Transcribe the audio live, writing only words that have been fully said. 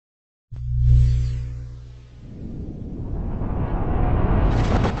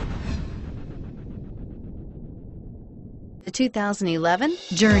The 2011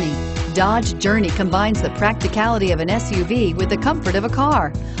 Journey. Dodge Journey combines the practicality of an SUV with the comfort of a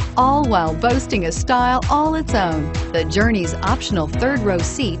car, all while boasting a style all its own. The Journey's optional third-row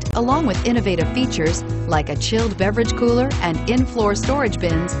seat, along with innovative features like a chilled beverage cooler and in-floor storage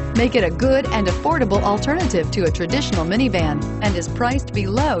bins, make it a good and affordable alternative to a traditional minivan and is priced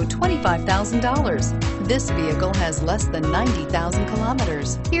below $25,000. This vehicle has less than 90,000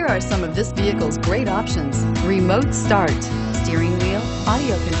 kilometers. Here are some of this vehicle's great options: remote start, steering wheel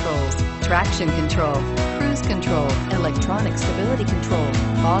audio controls, traction control, cruise control, electronic stability control,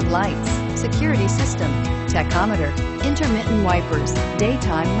 fog lights, security system, tachometer, intermittent wipers,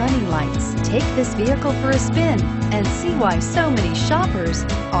 daytime running lights. Take this vehicle for a spin and see why so many shoppers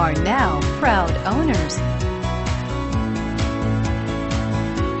are now proud owners.